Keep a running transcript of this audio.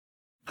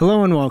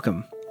Hello and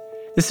welcome.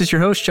 This is your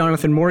host,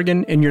 Jonathan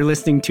Morgan, and you're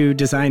listening to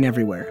Design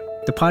Everywhere,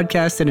 the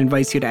podcast that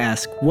invites you to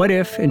ask, what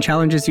if, and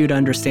challenges you to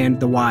understand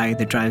the why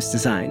that drives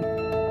design.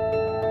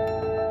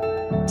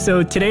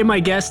 So today my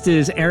guest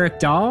is Eric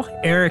Dahl.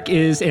 Eric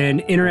is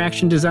an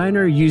interaction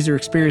designer, user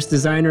experience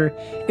designer,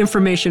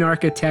 information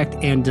architect,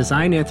 and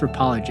design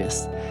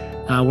anthropologist.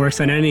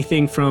 Works on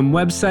anything from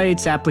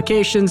websites,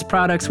 applications,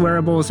 products,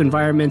 wearables,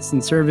 environments,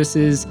 and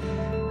services.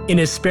 In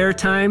his spare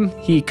time,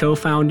 he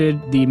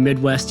co-founded the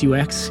Midwest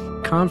UX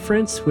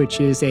Conference,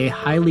 which is a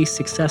highly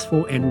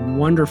successful and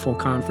wonderful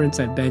conference.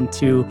 I've been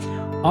to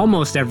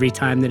almost every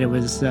time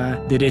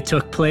that it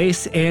took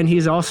place, and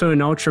he's also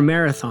an ultra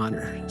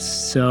marathoner.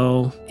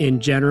 So in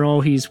general,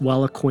 he's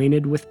well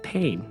acquainted with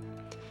pain.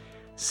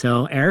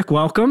 So Eric,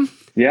 welcome.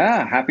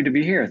 Yeah, happy to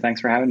be here.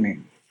 Thanks for having me.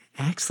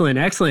 Excellent,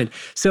 excellent.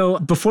 So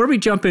before we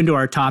jump into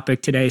our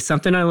topic today,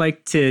 something I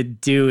like to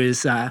do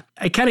is I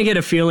kind of get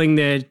a feeling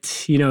that,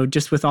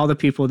 just with all the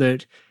people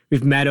that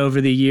we've met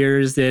over the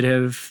years that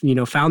have,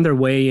 found their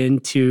way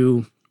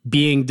into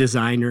being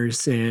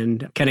designers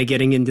and kind of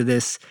getting into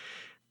this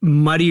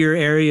muddier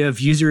area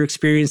of user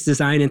experience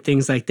design and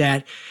things like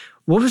that.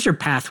 What was your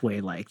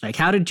pathway like? Like,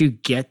 how did you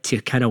get to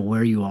kind of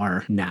where you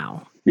are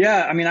now?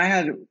 Yeah, I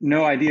had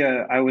no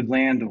idea I would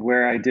land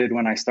where I did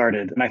when I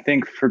started. And I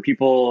think for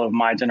people of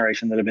my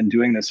generation that have been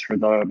doing this for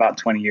about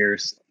 20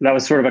 years, that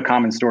was sort of a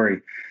common story.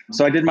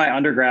 So I did my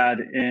undergrad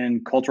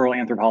in cultural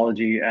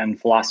anthropology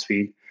and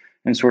philosophy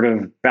and sort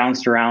of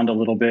bounced around a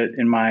little bit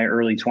in my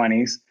early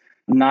 20s,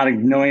 not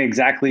knowing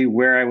exactly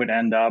where I would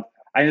end up.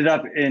 I ended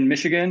up in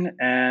Michigan,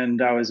 and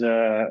I was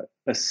a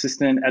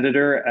assistant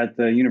editor at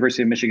the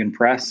University of Michigan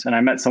Press. And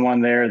I met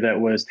someone there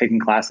that was taking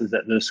classes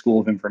at the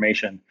School of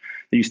Information.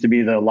 It used to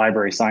be the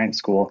library science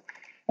school.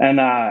 And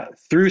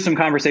through some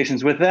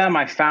conversations with them,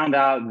 I found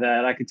out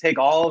that I could take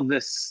all of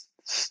this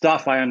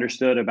stuff I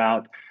understood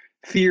about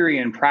theory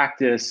and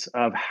practice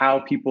of how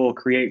people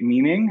create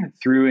meaning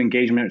through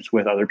engagements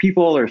with other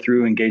people or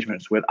through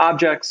engagements with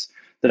objects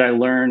that I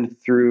learned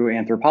through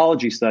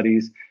anthropology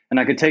studies. And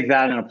I could take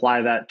that and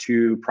apply that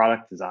to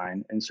product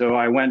design. And so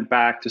I went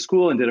back to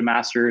school and did a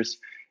master's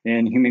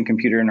in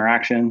human-computer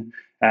interaction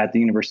at the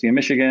University of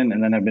Michigan.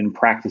 And then I've been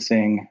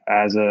practicing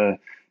as a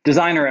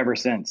designer ever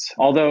since.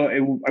 Although I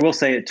will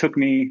say it took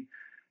me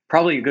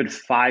probably a good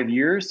 5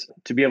 years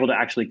to be able to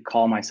actually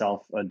call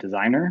myself a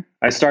designer.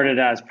 I started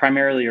as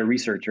primarily a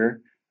researcher,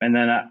 and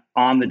then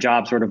on the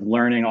job sort of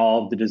learning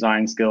all of the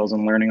design skills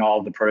and learning all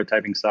of the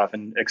prototyping stuff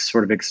and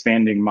sort of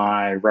expanding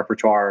my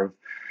repertoire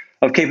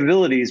of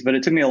capabilities. But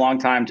it took me a long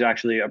time to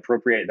actually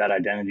appropriate that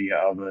identity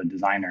of a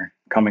designer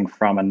coming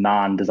from a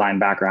non-design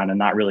background and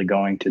not really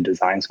going to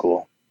design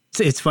school.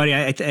 It's funny.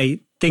 I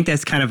think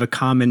that's kind of a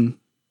common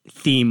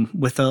theme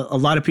with a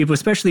lot of people,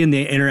 especially in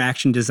the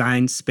interaction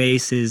design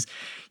space, is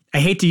I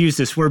hate to use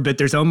this word, but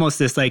there's almost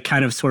this like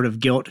kind of sort of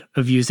guilt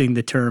of using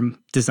the term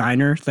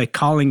designer, like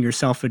calling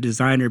yourself a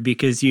designer,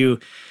 because you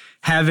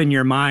have in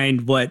your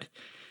mind what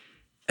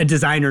a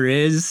designer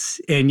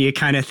is, and you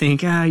kind of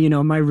think,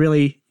 am I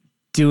really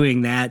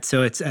doing that?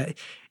 So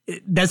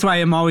that's why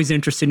I'm always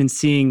interested in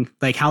seeing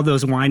like how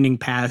those winding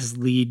paths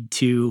lead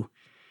to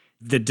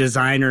the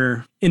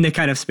designer in the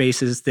kind of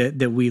spaces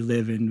that we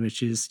live in,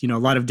 which is, a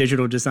lot of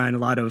digital design, a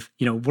lot of,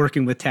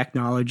 working with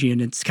technology,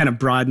 and it's kind of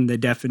broadened the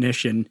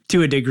definition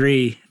to a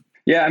degree.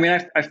 Yeah,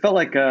 I felt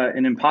like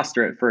an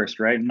imposter at first,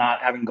 right? Not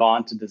having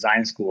gone to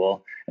design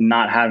school and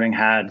not having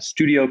had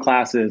studio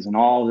classes and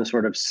all the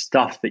sort of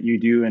stuff that you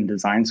do in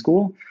design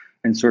school.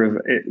 And sort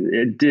of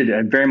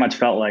it very much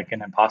felt like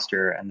an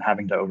imposter and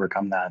having to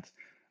overcome that.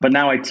 But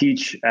now I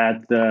teach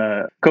at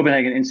the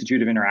Copenhagen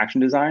Institute of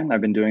Interaction Design. I've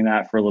been doing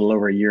that for a little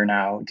over a year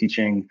now,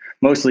 teaching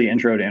mostly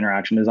intro to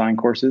interaction design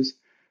courses.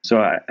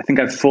 So I think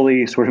I've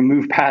fully sort of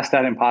moved past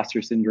that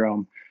imposter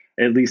syndrome,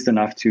 at least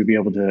enough to be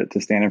able to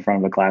stand in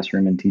front of a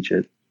classroom and teach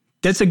it.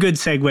 That's a good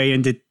segue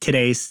into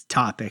today's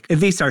topic, at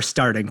least our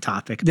starting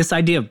topic, this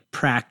idea of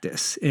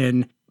practice.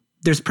 And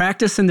there's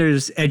practice and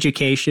there's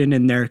education,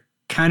 and they're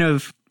kind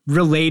of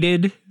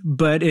related,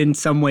 but in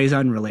some ways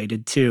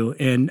unrelated too.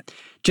 And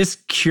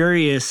just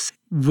curious,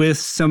 with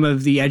some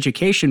of the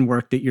education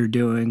work that you're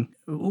doing,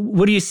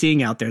 what are you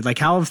seeing out there? Like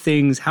how are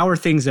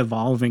things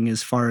evolving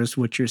as far as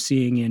what you're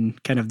seeing in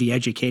kind of the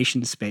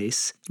education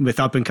space with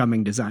up and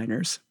coming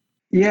designers?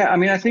 Yeah,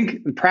 I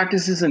think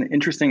practice is an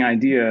interesting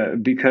idea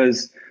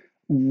because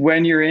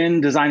when you're in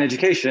design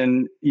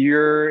education,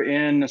 you're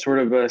in sort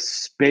of a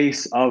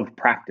space of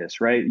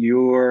practice, right?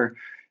 You're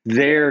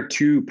there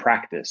to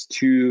practice,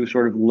 to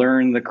sort of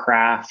learn the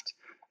craft,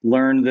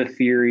 learn the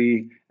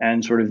theory,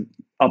 and sort of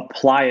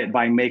apply it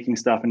by making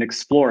stuff and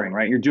exploring,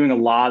 right? You're doing a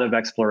lot of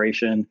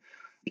exploration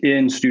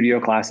in studio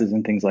classes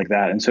and things like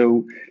that. And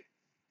so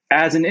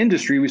as an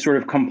industry, we sort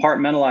of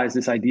compartmentalize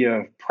this idea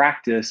of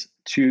practice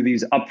to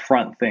these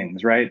upfront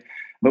things, right?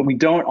 But we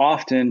don't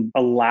often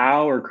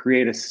allow or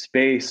create a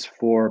space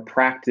for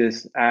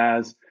practice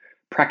as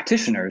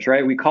practitioners,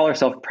 right? We call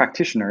ourselves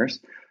practitioners,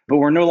 but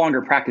we're no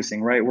longer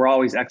practicing, right? We're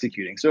always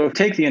executing. So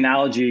take the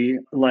analogy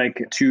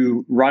like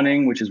to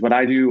running, which is what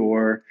I do,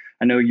 or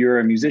I know you're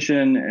a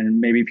musician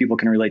and maybe people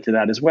can relate to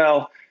that as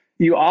well.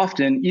 You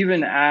often,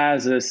 even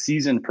as a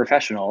seasoned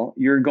professional,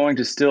 you're going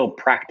to still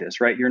practice,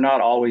 right? You're not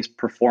always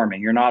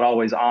performing. You're not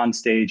always on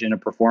stage in a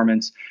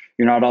performance.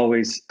 You're not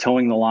always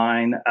towing the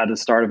line at the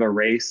start of a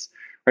race,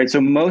 right?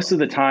 So most of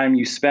the time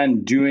you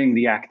spend doing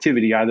the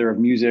activity, either of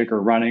music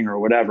or running or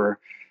whatever,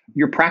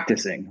 you're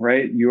practicing,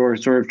 right? You're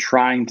sort of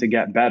trying to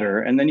get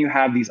better. And then you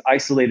have these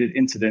isolated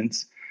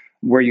incidents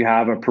where you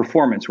have a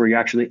performance, where you're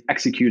actually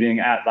executing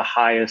at the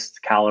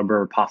highest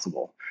caliber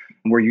possible,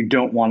 where you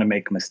don't want to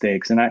make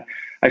mistakes. And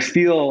I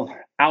feel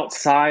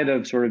outside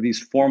of sort of these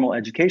formal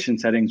education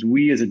settings,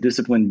 we as a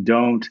discipline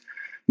don't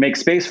make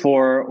space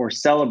for or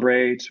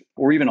celebrate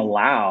or even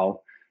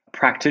allow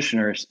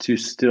practitioners to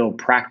still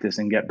practice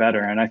and get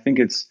better. And I think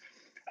it's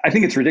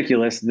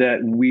ridiculous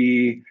that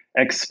we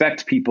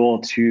expect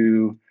people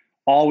to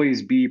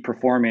always be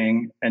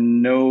performing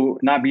and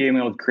not be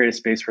able to create a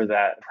space for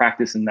that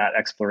practice and that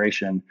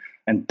exploration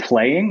and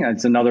playing.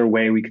 It's another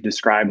way we could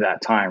describe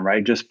that time,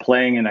 right? Just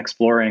playing and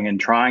exploring and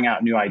trying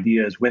out new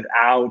ideas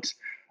without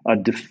a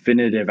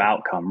definitive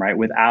outcome, right?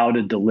 Without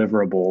a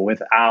deliverable,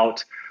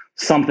 without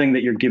something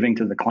that you're giving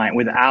to the client,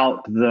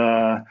 without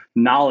the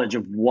knowledge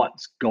of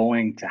what's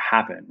going to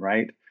happen,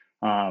 right?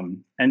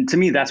 And to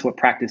me, that's what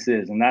practice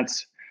is, and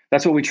that's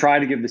what we try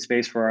to give the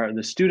space for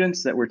the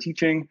students that we're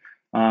teaching.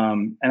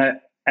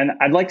 And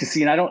I'd like to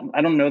see, and I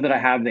don't know that I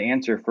have the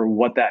answer for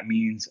what that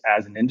means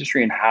as an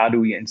industry and how do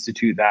we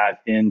institute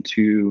that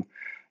into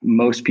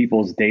most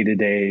people's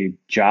day-to-day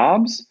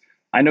jobs.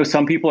 I know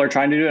some people are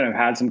trying to do it, and I've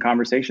had some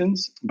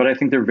conversations, but I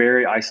think they're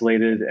very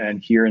isolated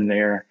and here and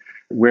there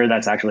where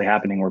that's actually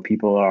happening, where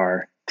people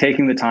are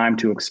taking the time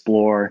to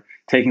explore,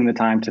 taking the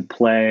time to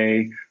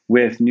play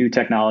with new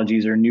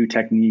technologies or new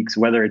techniques,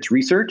 whether it's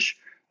research,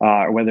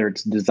 whether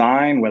it's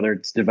design, whether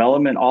it's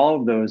development. All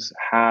of those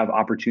have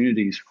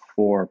opportunities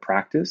for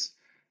practice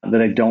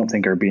that I don't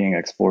think are being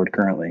explored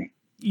currently.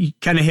 You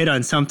kind of hit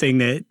on something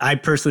that I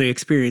personally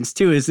experienced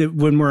too, is that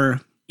when we're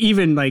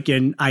even like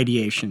in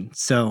ideation,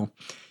 so,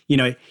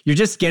 you're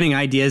just getting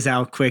ideas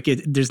out quick.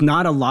 There's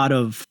not a lot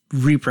of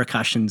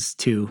repercussions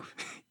to,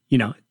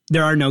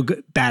 there are no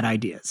bad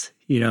ideas,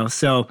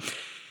 so,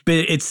 but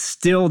it's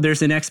still,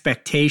 there's an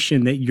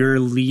expectation that you're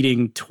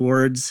leading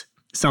towards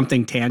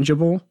something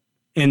tangible.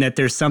 And that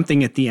there's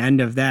something at the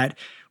end of that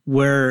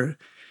where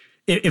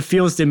it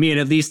feels to me, and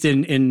at least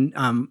and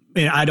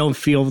I don't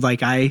feel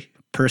like I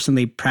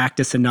personally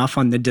practice enough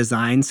on the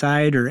design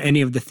side or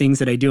any of the things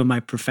that I do in my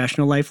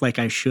professional life like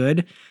I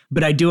should,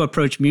 but I do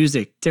approach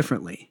music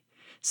differently.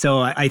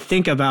 So I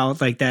think about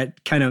like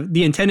that kind of,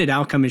 the intended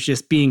outcome is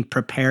just being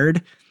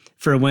prepared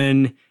for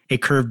when a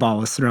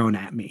curveball is thrown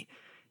at me,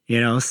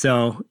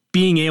 so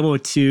being able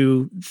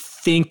to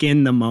think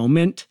in the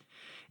moment.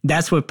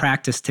 That's what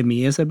practice to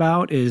me is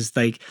about, is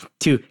like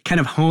to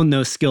kind of hone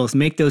those skills,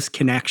 make those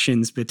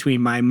connections between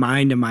my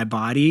mind and my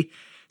body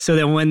so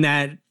that when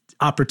that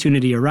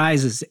opportunity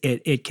arises,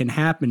 it can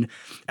happen.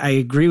 I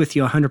agree with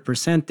you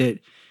 100% that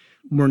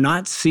we're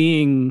not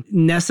seeing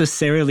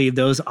necessarily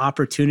those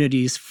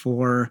opportunities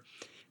for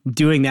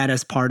doing that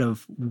as part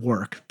of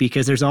work,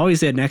 because there's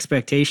always an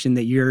expectation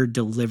that you're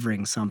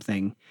delivering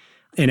something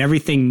and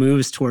everything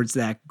moves towards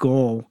that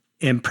goal.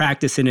 And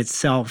practice in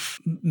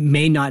itself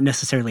may not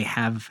necessarily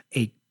have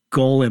a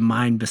goal in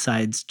mind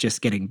besides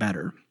just getting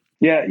better.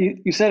 Yeah,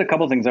 you said a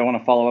couple of things I want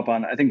to follow up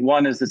on. I think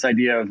one is this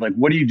idea of like,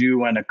 what do you do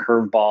when a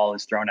curveball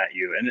is thrown at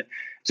you? And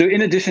so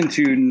in addition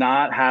to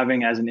not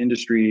having as an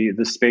industry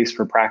the space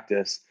for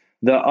practice,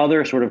 the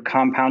other sort of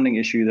compounding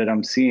issue that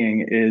I'm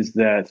seeing is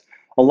that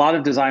a lot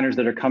of designers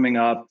that are coming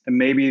up, and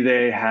maybe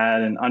they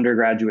had an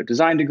undergraduate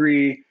design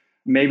degree,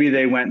 maybe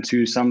they went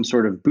to some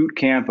sort of boot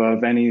camp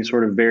of any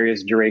sort of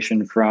various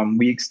duration from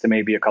weeks to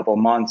maybe a couple of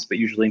months, but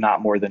usually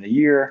not more than a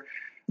year.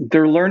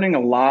 They're learning a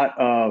lot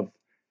of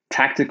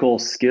tactical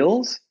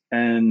skills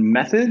and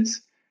methods,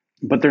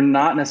 but they're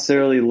not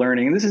necessarily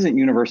learning, and this isn't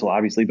universal,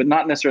 obviously, but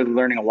not necessarily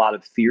learning a lot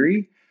of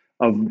theory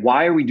of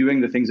why are we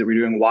doing the things that we're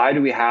doing? Why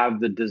do we have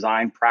the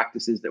design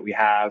practices that we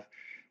have?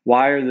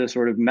 Why are the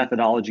sort of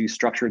methodologies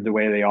structured the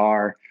way they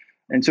are?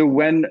 And so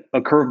when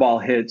a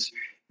curveball hits,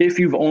 if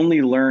you've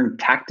only learned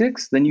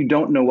tactics, then you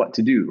don't know what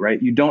to do,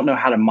 right? You don't know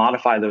how to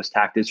modify those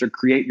tactics or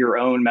create your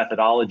own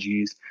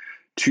methodologies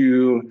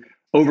to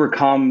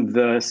overcome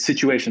the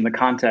situation, the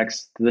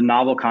context, the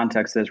novel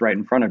context that's right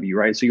in front of you,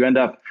 right? So you end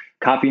up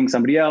copying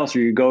somebody else, or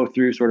you go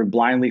through sort of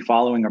blindly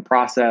following a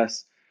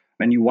process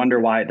and you wonder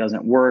why it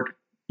doesn't work,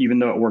 even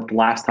though it worked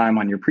last time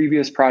on your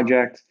previous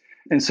project.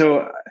 And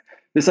so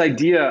this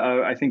idea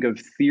of, I think, of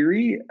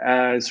theory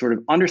as sort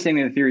of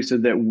understanding the theory so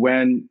that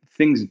when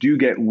things do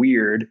get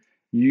weird,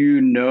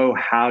 you know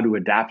how to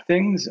adapt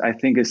things, I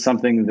think is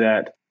something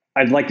that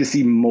I'd like to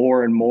see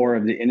more and more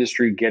of the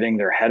industry getting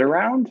their head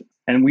around.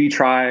 And we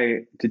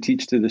try to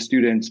teach to the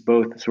students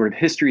both sort of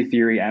history,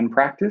 theory, and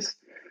practice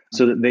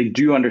so that they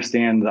do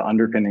understand the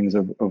underpinnings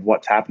of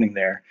what's happening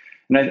there.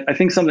 And I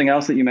think something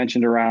else that you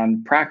mentioned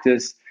around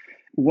practice,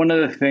 one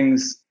of the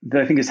things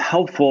that I think is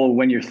helpful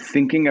when you're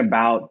thinking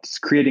about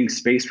creating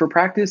space for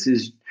practice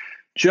is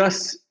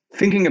just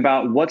thinking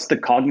about what's the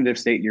cognitive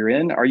state you're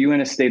in. Are you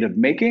in a state of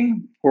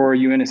making or are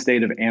you in a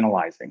state of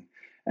analyzing?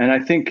 And I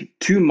think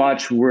too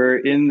much we're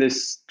in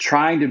this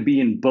trying to be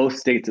in both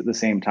states at the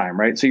same time,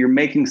 right? So you're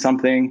making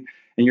something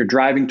and you're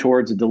driving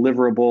towards a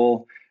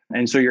deliverable.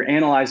 And so you're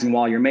analyzing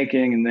while you're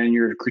making, and then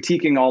you're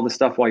critiquing all the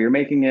stuff while you're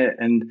making it.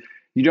 And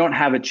you don't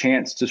have a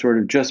chance to sort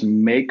of just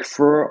make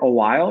for a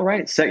while,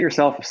 right? Set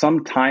yourself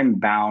some time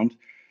bound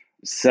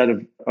set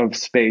of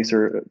space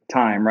or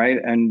time, right?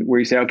 And where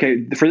you say,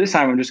 okay, for this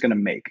time, I'm just going to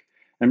make.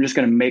 I'm just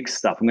going to make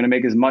stuff. I'm going to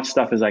make as much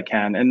stuff as I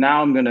can. And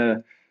now I'm going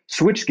to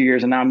switch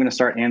gears, and now I'm going to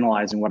start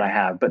analyzing what I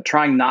have, but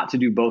trying not to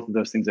do both of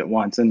those things at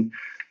once. And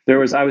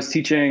I was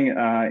teaching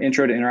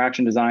intro to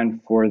interaction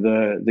design for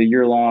the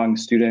year-long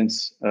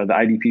students, the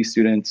IDP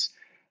students.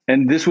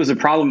 And this was a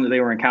problem that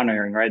they were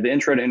encountering, right? The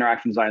intro to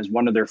interaction design is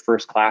one of their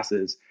first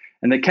classes,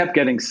 and they kept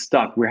getting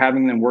stuck. We're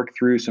having them work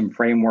through some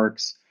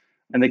frameworks,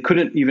 and they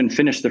couldn't even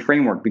finish the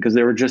framework because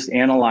they were just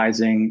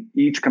analyzing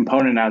each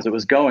component as it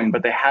was going,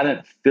 but they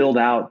hadn't filled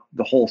out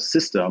the whole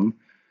system.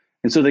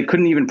 And so they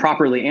couldn't even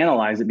properly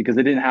analyze it because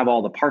they didn't have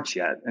all the parts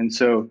yet. And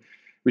so it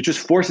was just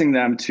forcing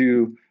them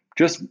to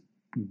just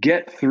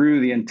get through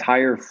the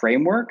entire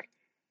framework,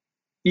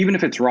 even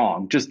if it's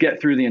wrong, just get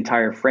through the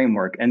entire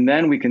framework. And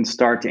then we can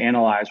start to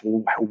analyze,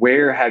 well,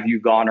 where have you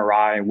gone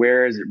awry?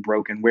 Where is it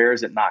broken? Where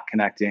is it not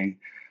connecting?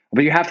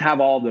 But you have to have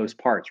all of those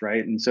parts,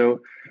 right? And so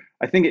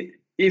I think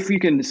if you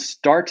can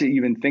start to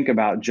even think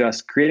about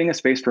just creating a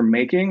space for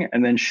making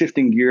and then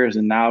shifting gears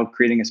and now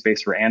creating a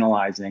space for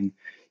analyzing,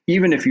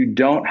 even if you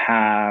don't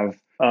have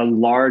a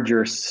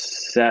larger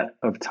set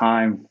of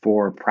time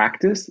for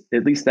practice,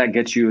 at least that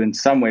gets you in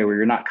some way where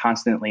you're not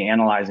constantly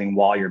analyzing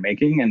while you're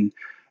making. And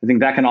I think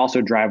that can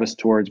also drive us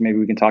towards, maybe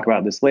we can talk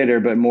about this later,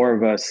 but more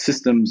of a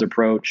systems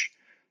approach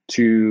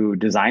to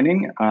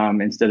designing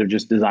instead of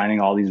just designing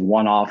all these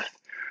one-off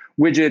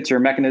widgets or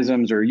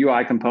mechanisms or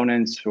UI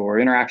components or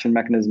interaction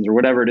mechanisms or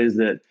whatever it is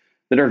that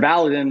are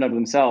valid in and of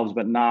themselves,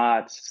 but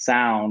not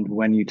sound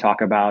when you talk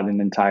about an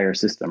entire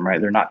system,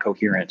 right? They're not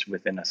coherent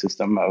within a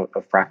system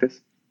of practice.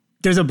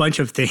 There's a bunch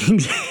of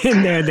things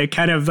in there that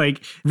kind of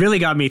like really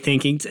got me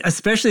thinking,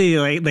 especially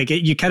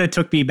you kind of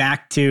took me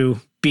back to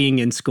being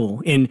in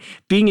school and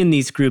being in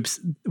these groups.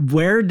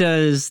 Where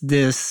does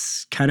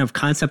this kind of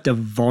concept of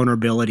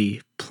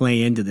vulnerability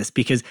play into this?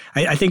 Because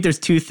I think there's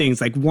two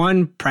things. Like,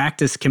 one,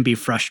 practice can be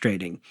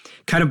frustrating.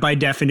 Kind of by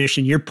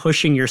definition, you're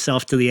pushing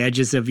yourself to the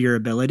edges of your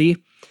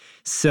ability.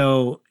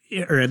 So,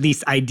 or at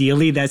least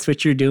ideally, that's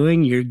what you're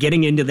doing. You're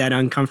getting into that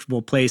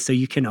uncomfortable place so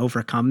you can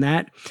overcome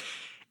that.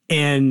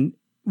 And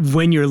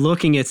when you're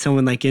looking at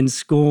someone like in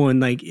school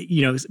and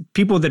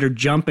people that are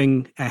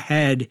jumping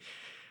ahead,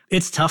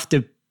 it's tough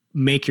to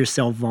make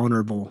yourself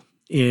vulnerable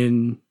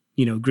in,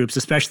 groups,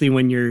 especially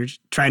when you're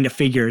trying to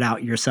figure it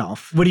out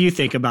yourself. What do you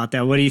think about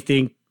that? What do you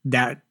think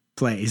that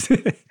plays?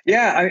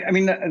 Yeah, I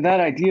mean, that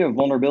idea of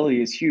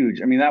vulnerability is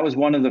huge. I mean, that was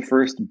one of the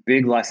first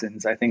big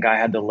lessons I think I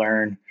had to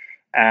learn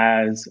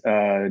as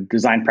a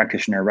design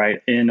practitioner,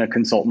 right, in a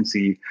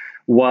consultancy,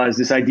 was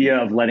this idea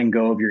of letting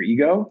go of your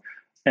ego.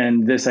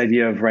 And this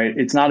idea of, right,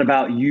 it's not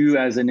about you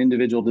as an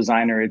individual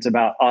designer, it's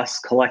about us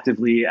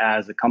collectively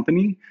as a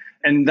company.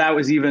 And that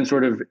was even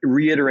sort of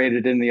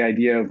reiterated in the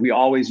idea of we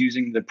always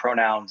using the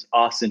pronouns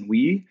us and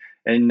we,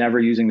 and never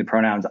using the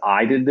pronouns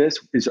I did this.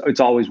 It's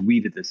always we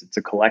did this. It's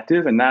a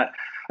collective. And that,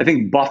 I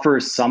think,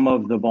 buffers some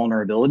of the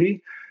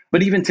vulnerability.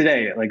 But even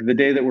today, like the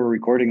day that we're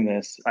recording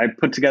this, I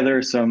put together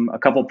a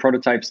couple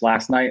prototypes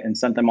last night and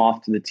sent them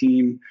off to the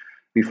team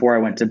before I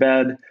went to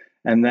bed.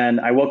 And then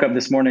I woke up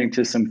this morning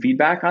to some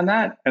feedback on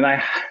that. And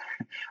I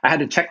had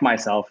to check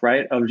myself,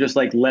 right? Of just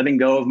like letting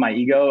go of my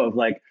ego of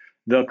like,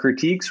 the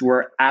critiques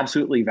were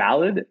absolutely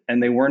valid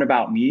and they weren't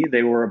about me.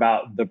 They were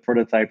about the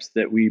prototypes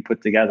that we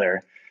put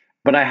together.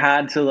 But I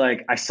had to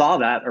I saw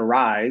that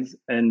arise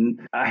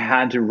and I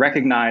had to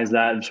recognize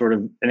that sort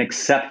of and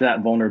accept that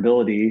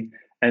vulnerability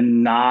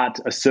and not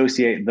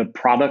associate the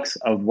products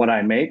of what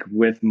I make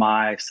with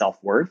my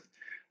self-worth.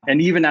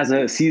 And even as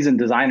a seasoned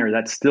designer,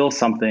 that's still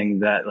something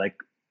that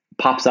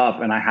pops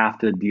up and I have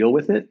to deal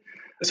with it.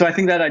 So I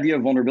think that idea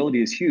of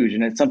vulnerability is huge.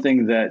 And it's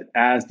something that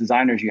as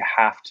designers, you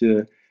have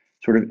to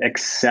sort of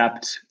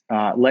accept,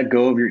 let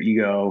go of your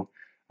ego,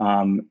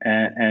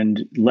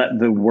 and let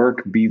the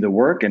work be the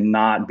work and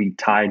not be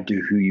tied to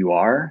who you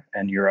are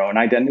and your own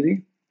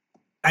identity.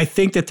 I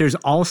think that there's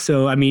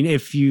also,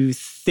 if you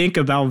think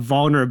about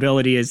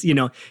vulnerability as,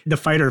 the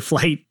fight or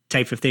flight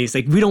type of things,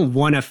 we don't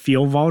want to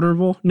feel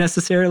vulnerable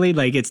necessarily.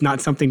 It's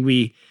not something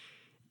we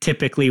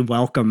typically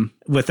welcome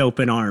with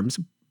open arms,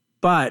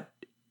 but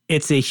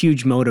it's a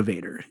huge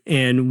motivator.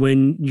 And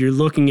when you're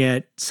looking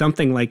at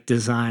something like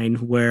design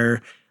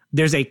where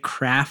there's a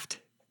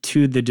craft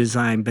to the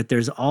design, but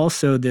there's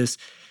also this,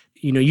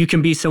 you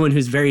can be someone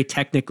who's very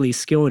technically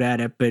skilled at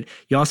it, but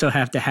you also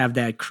have to have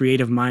that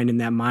creative mind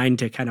and that mind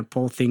to kind of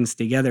pull things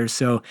together.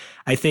 So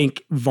I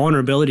think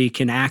vulnerability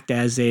can act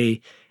as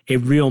a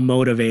real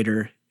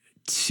motivator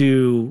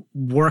to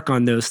work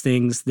on those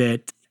things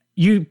that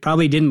you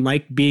probably didn't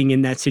like being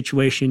in that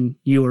situation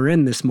you were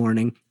in this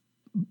morning.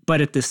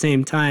 But at the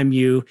same time,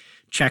 you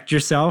checked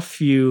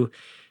yourself, you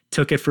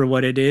took it for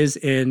what it is,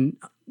 and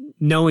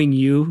knowing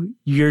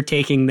you're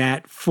taking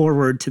that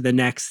forward to the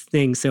next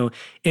thing. So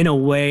in a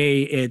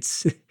way,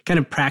 it's kind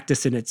of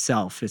practice in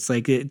itself. It's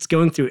like it's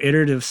going through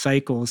iterative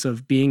cycles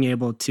of being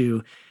able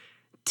to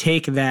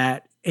take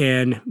that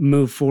and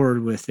move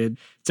forward with it.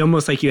 It's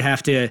almost like you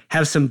have to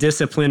have some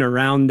discipline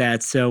around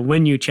that. So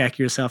when you check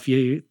yourself,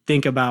 you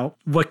think about,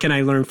 what can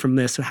I learn from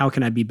this? How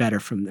can I be better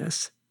from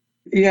this?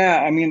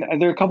 Yeah, I mean,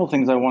 there are a couple of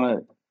things I want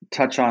to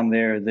touch on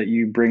there that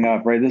you bring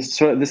up, right?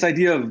 This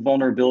idea of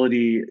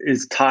vulnerability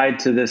is tied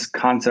to this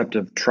concept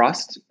of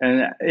trust.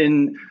 And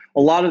in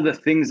a lot of the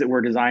things that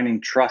we're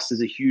designing, trust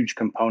is a huge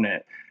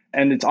component.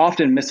 And it's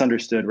often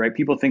misunderstood, right?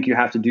 People think you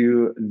have to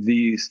do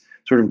these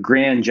sort of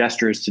grand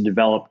gestures to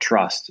develop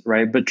trust,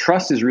 right? But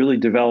trust is really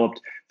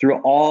developed through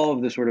all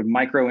of the sort of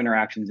micro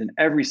interactions and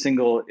every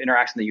single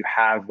interaction that you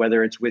have,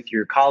 whether it's with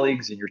your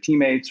colleagues and your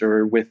teammates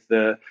or with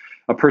a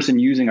person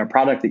using a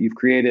product that you've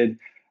created.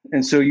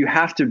 And so you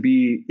have to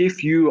be,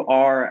 if you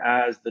are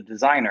as the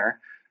designer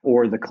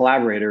or the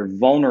collaborator,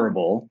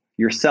 vulnerable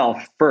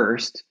yourself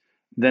first,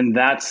 then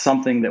that's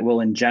something that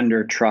will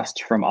engender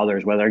trust from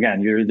others, whether,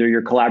 again, they're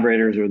your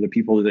collaborators or the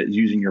people that is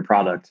using your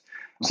product.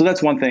 So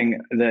that's one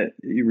thing that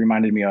you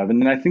reminded me of.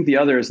 And then I think the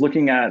other is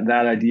looking at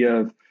that idea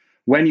of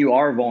when you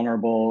are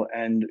vulnerable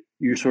and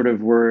you sort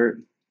of were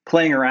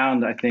playing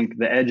around, I think,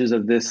 the edges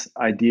of this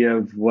idea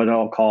of what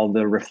I'll call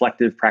the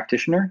reflective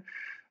practitioner.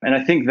 And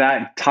I think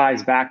that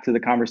ties back to the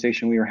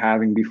conversation we were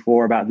having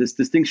before about this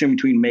distinction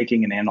between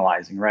making and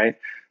analyzing, right?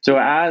 So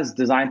as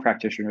design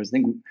practitioners, I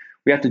think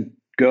we have to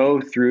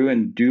go through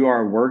and do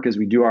our work as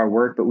we do our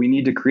work, but we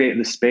need to create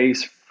the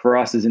space for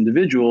us as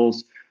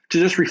individuals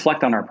to just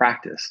reflect on our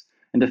practice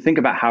and to think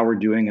about how we're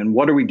doing and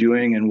what are we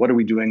doing and what are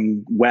we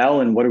doing well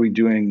and what are we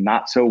doing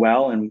not so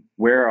well and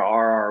where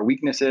are our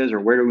weaknesses or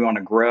where do we want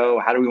to grow?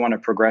 How do we want to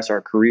progress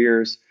our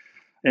careers?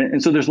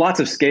 And so there's lots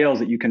of scales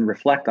that you can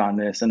reflect on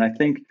this. And I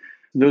think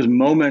those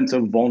moments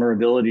of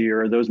vulnerability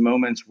or those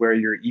moments where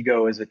your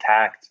ego is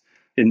attacked,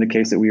 in the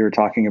case that we were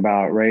talking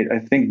about, right? I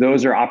think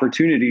those are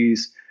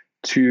opportunities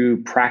to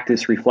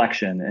practice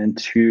reflection and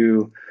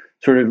to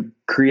sort of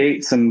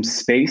create some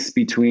space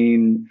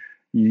between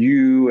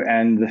you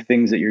and the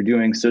things that you're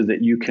doing so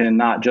that you can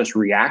not just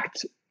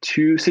react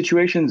to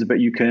situations,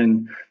 but you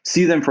can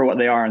see them for what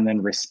they are and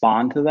then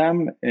respond to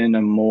them in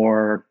a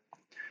more,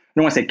 I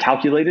don't want to say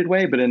calculated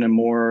way, but in a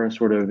more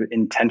sort of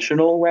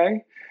intentional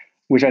way,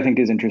 which I think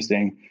is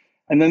interesting.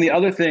 And then the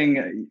other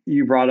thing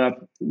you brought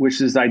up,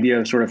 which is the idea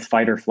of sort of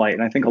fight or flight.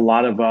 And I think a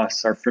lot of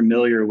us are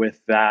familiar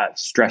with that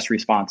stress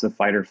response of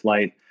fight or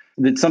flight.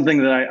 It's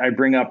something that I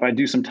bring up. I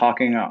do some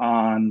talking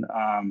on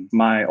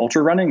my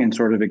ultra running and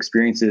sort of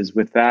experiences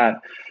with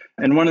that.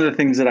 And one of the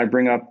things that I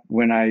bring up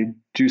when I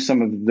do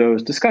some of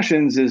those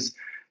discussions is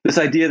this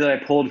idea that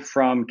I pulled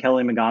from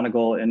Kelly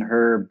McGonigal in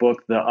her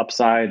book, The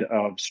Upside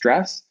of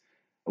Stress,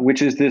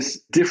 which is this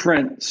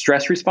different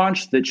stress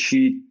response that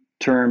she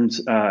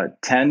terms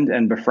tend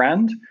and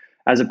befriend,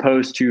 as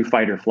opposed to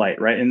fight or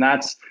flight, right? And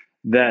that's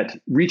that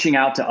reaching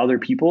out to other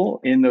people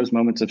in those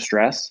moments of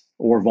stress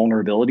or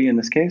vulnerability in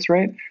this case,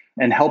 right?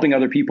 And helping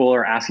other people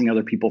or asking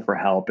other people for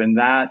help. And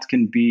that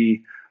can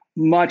be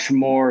much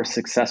more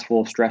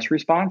successful stress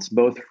response,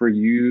 both for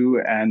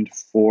you and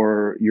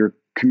for your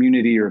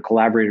community or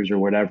collaborators or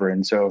whatever.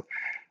 And so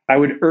I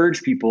would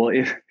urge people,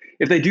 if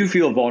they do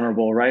feel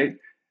vulnerable, right,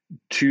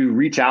 to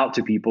reach out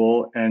to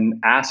people and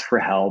ask for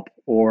help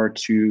or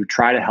to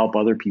try to help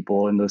other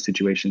people in those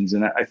situations.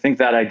 And I think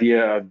that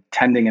idea of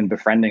tending and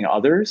befriending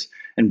others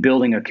and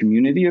building a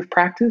community of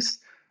practice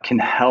can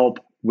help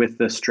with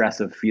the stress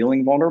of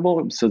feeling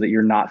vulnerable so that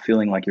you're not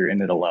feeling like you're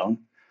in it alone.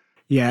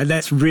 Yeah,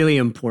 that's really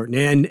important.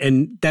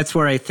 And that's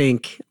where I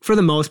think, for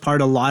the most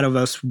part, a lot of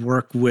us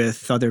work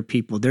with other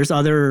people. There's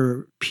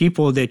other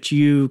people that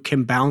you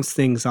can bounce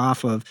things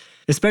off of,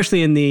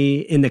 especially in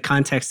the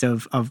context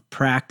of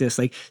practice.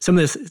 Like some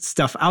of this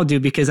stuff I'll do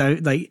because I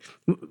like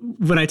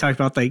when I talk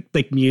about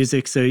like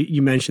music. So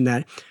you mentioned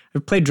that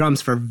I've played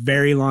drums for a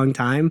very long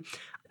time.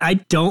 I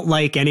don't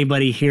like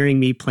anybody hearing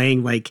me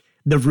playing like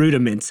the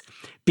rudiments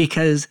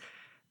because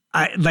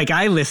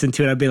I listen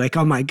to it, I'd be like,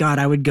 oh my God,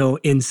 I would go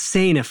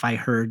insane if I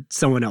heard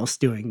someone else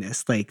doing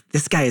this. Like,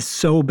 this guy is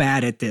so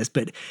bad at this,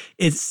 but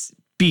it's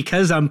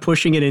because I'm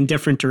pushing it in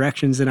different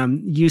directions than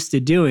I'm used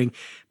to doing.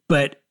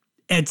 But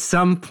at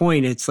some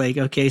point, it's like,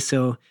 okay,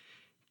 so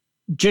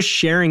just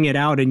sharing it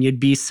out and you'd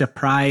be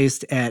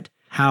surprised at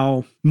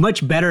how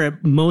much better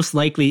it most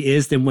likely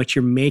is than what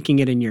you're making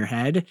it in your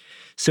head.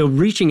 So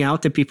reaching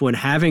out to people and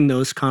having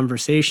those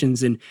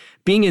conversations and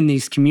being in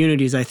these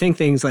communities, I think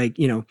things like,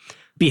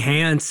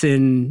 Behance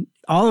and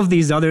all of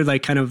these other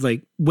like kind of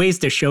like ways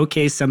to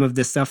showcase some of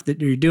the stuff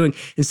that you're doing.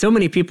 And so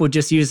many people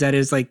just use that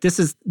as like, this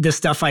is the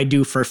stuff I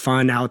do for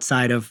fun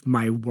outside of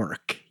my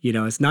work.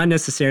 It's not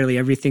necessarily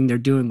everything they're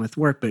doing with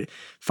work, but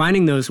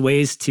finding those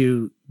ways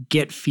to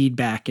get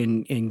feedback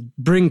and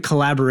bring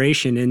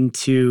collaboration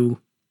into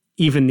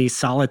even these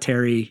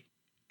solitary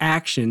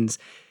actions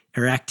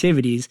or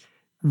activities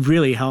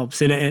really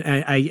helps. And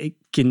I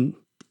can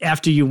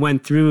after you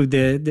went through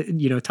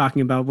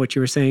talking about what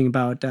you were saying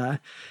about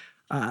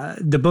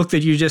the book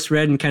that you just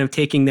read and kind of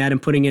taking that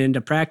and putting it into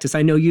practice.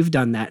 I know you've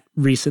done that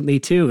recently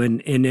too.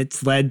 And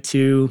it's led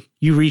to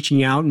you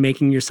reaching out and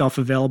making yourself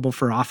available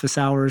for office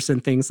hours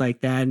and things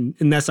like that. And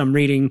unless I'm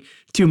reading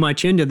too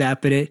much into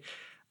that, but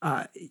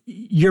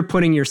you're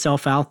putting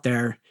yourself out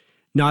there,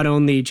 not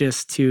only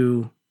just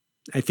to,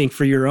 I think,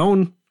 for your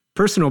own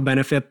personal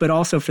benefit, but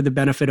also for the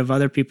benefit of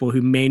other people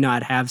who may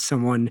not have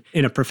someone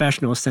in a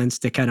professional sense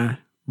to kind of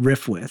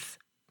riff with.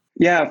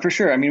 Yeah, for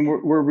sure. I mean,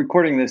 we're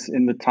recording this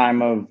in the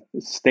time of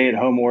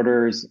stay-at-home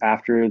orders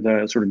after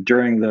the sort of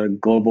during the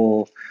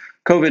global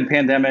COVID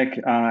pandemic.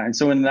 And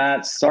so when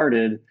that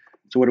started,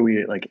 so what are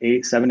we, like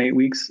 8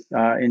 weeks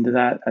into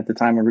that at the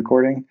time of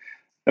recording?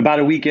 About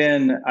a week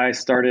in, I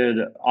started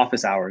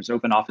office hours,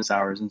 open office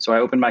hours. And so I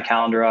opened my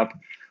calendar up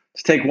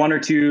to take 1 or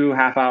 2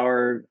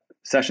 half-hour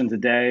sessions a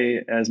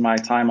day as my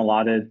time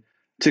allotted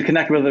to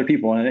connect with other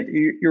people. And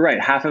you're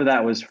right, half of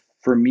that was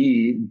for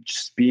me,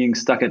 just being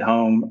stuck at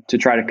home to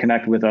try to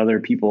connect with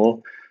other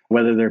people,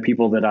 whether they're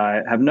people that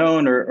I have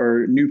known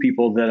or new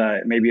people that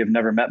I maybe have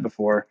never met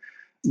before.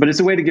 But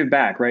it's a way to give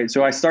back, right?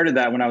 So I started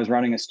that when I was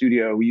running a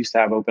studio. We used to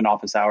have open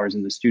office hours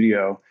in the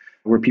studio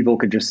where people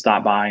could just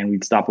stop by and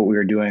we'd stop what we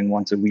were doing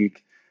once a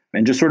week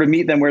and just sort of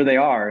meet them where they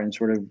are and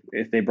sort of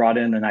if they brought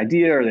in an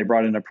idea or they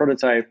brought in a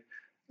prototype.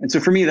 And so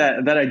for me,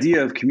 that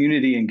idea of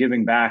community and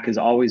giving back has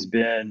always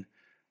been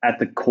at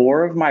the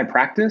core of my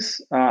practice.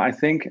 I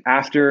think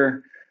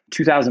after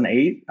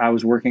 2008, I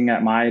was working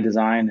at Maya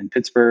Design in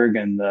Pittsburgh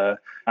and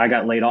I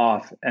got laid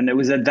off. And it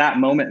was at that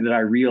moment that I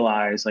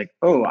realized like,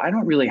 oh, I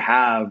don't really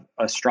have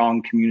a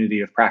strong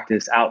community of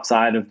practice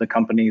outside of the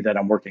company that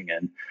I'm working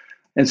in.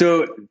 And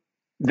so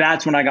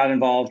that's when I got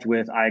involved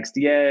with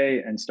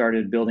IXDA and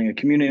started building a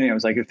community. I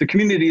was like, if the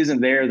community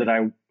isn't there that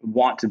I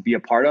want to be a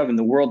part of and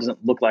the world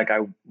doesn't look like I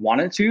want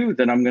it to,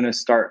 then I'm going to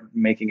start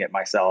making it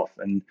myself.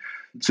 And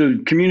so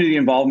community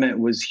involvement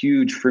was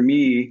huge for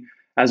me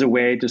as a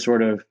way to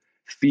sort of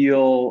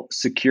feel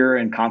secure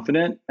and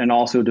confident and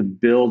also to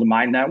build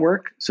my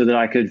network so that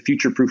I could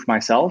future-proof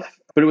myself.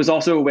 But it was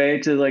also a way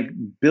to like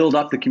build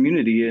up the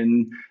community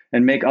and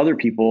make other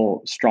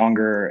people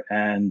stronger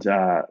and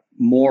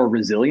more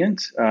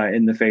resilient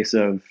in the face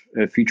of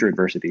future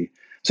adversity.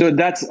 So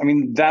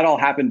that all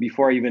happened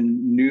before I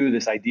even knew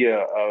this idea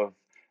of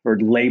or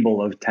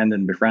label of Tend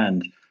and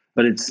Befriend.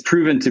 But it's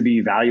proven to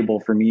be valuable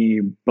for me,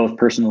 both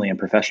personally and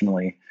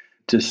professionally,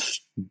 to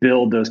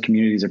build those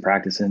communities of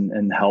practice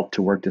and help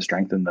to work to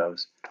strengthen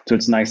those. So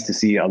it's nice to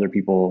see other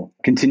people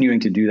continuing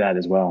to do that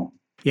as well.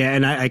 Yeah,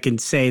 and I can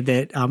say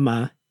that I'm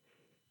a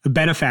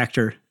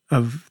benefactor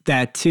of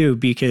that too,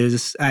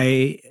 because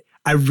I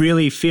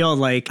really feel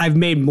like I've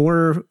made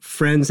more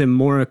friends and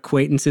more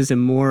acquaintances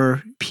and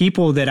more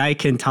people that I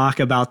can talk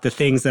about the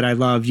things that I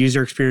love,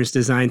 user experience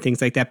design,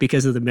 things like that,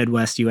 because of the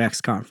Midwest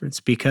UX Conference,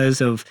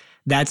 because of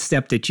that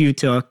step that you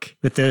took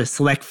with the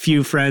select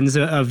few friends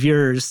of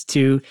yours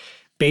to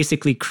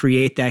basically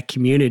create that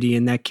community.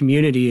 And that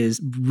community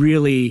is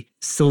really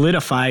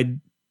solidified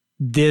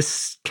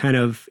this kind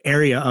of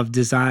area of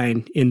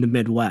design in the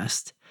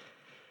Midwest.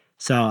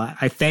 So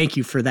I thank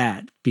you for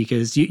that,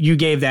 because you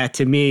gave that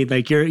to me.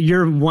 Like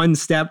you're one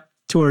step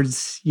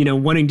towards,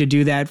 wanting to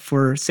do that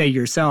for, say,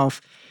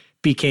 yourself,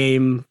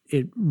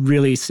 it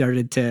really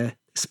started to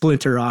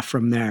splinter off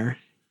from there.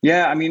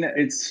 Yeah, I mean,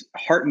 it's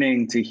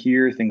heartening to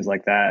hear things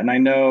like that. And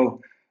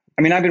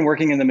I've been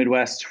working in the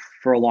Midwest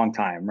for a long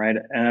time, right?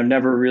 And I've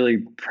never really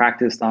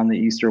practiced on the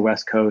East or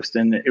West Coast.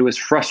 And it was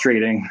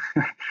frustrating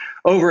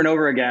over and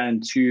over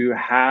again to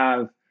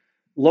have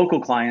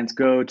local clients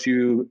go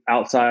to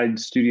outside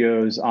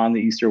studios on the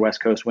East or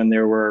West Coast when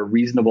there were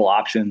reasonable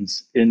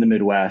options in the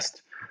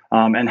Midwest,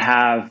 and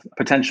have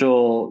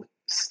potential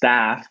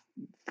staff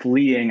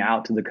fleeing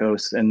out to the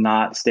coast and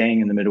not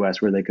staying in the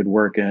Midwest where they could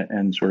work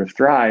and sort of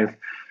thrive.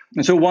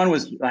 And so one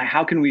was,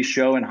 how can we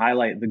show and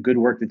highlight the good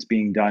work that's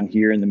being done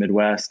here in the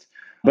Midwest?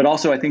 But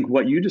also I think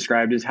what you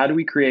described is how do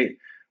we create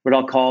what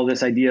I'll call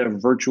this idea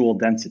of virtual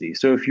density?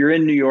 So if you're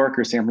in New York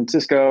or San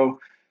Francisco,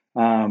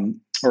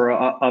 or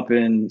up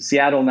in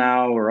Seattle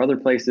now or other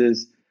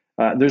places,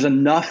 there's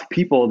enough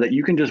people that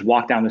you can just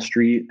walk down the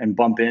street and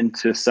bump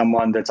into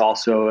someone that's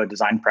also a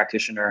design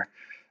practitioner,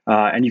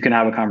 and you can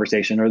have a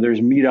conversation. Or there's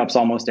meetups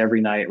almost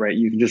every night, right?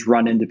 You can just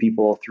run into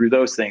people through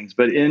those things.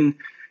 But in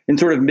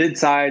sort of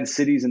mid-sized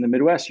cities in the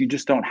Midwest, you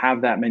just don't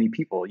have that many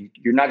people.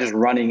 You're not just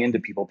running into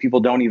people. People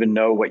don't even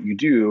know what you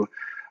do.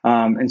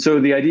 And so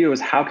the idea was,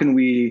 how can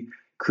we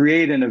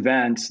create an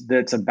event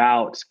that's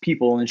about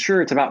people? And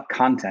sure, it's about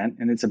content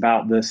and it's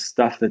about the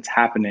stuff that's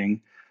happening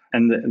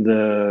and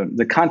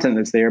the content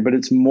that's there, but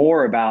it's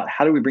more about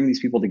how do we bring these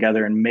people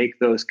together and make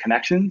those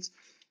connections.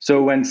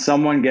 So when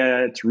someone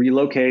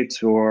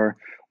relocates or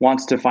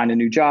wants to find a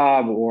new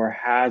job or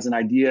has an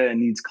idea and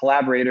needs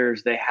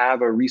collaborators, they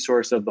have a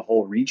resource of the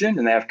whole region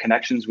and they have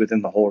connections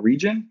within the whole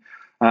region,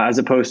 as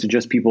opposed to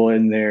just people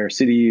in their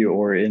city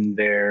or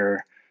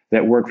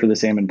that work for the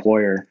same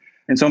employer.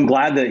 And so I'm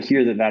glad to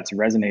hear that that's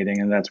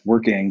resonating and that's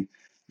working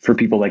for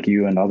people like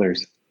you and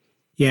others.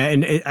 Yeah,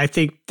 and I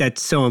think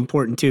that's so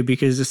important too,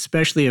 because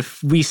especially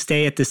if we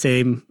stay at the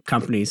same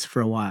companies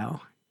for a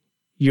while,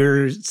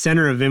 your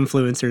center of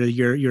influence or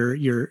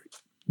your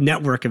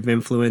network of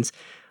influence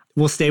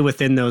will stay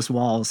within those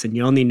walls, and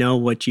you only know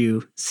what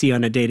you see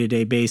on a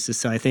day-to-day basis.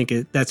 So I think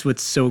that's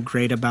what's so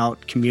great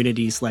about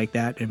communities like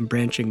that and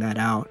branching that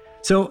out.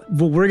 So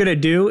what we're going to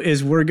do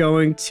is we're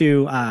going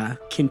to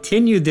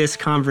continue this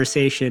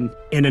conversation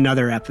in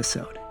another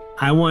episode.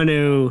 I want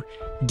to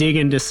dig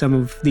into some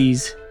of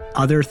these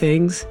other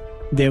things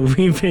that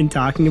we've been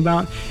talking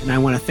about, and I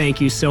want to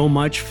thank you so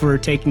much for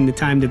taking the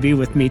time to be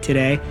with me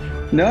today.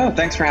 No,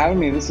 thanks for having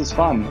me. This is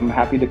fun. I'm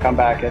happy to come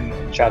back and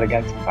chat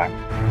again sometime.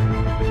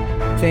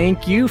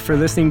 Thank you for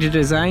listening to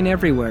Design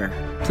Everywhere.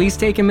 Please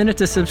take a minute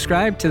to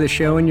subscribe to the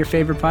show in your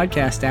favorite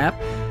podcast app.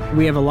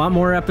 We have a lot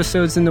more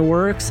episodes in the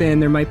works,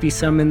 and there might be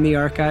some in the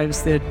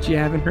archives that you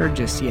haven't heard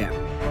just yet.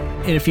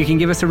 And if you can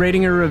give us a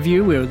rating or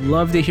review, we would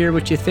love to hear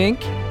what you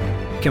think.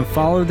 You can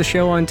follow the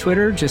show on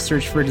Twitter. Just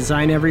search for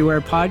Design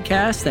Everywhere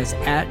Podcast. That's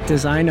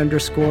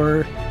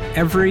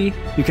 @design_every.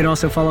 You can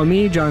also follow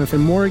me,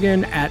 Jonathan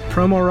Morgan,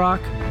 @PromoRock.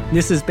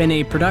 This has been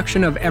a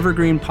production of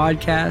Evergreen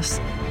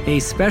Podcasts. A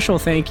special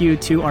thank you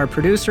to our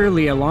producer,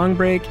 Leah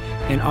Longbrake,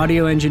 and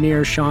audio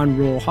engineer, Sean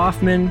Rule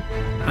Hoffman.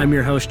 I'm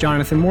your host,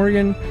 Jonathan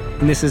Morgan,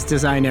 and this is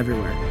Design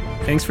Everywhere.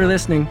 Thanks for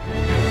listening.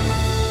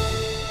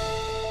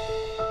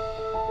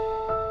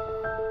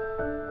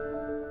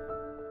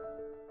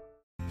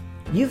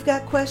 You've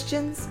got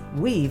questions,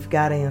 we've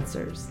got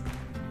answers.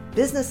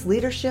 Business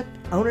leadership,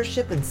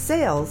 ownership, and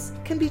sales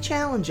can be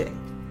challenging.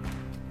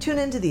 Tune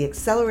into the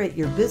Accelerate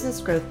Your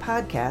Business Growth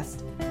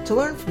podcast to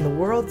learn from the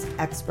world's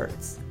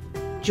experts.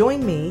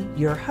 Join me,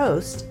 your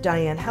host,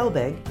 Diane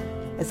Helbig,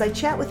 as I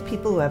chat with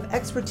people who have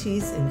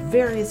expertise in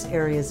various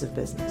areas of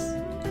business.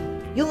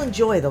 You'll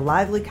enjoy the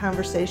lively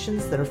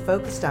conversations that are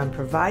focused on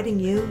providing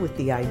you with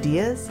the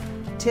ideas,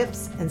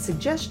 tips, and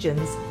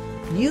suggestions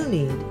you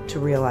need to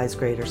realize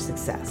greater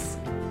success.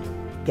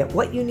 Get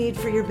what you need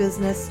for your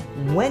business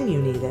when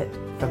you need it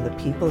from the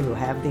people who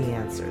have the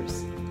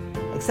answers.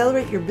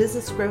 Accelerate Your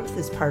Business Growth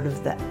is part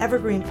of the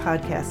Evergreen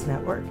Podcast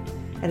Network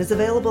and is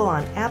available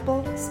on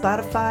Apple,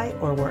 Spotify,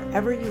 or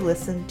wherever you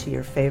listen to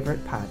your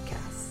favorite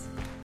podcasts.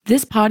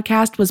 This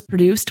podcast was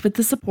produced with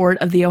the support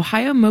of the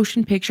Ohio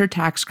Motion Picture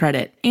Tax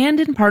Credit and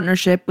in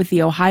partnership with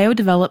the Ohio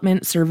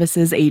Development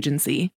Services Agency.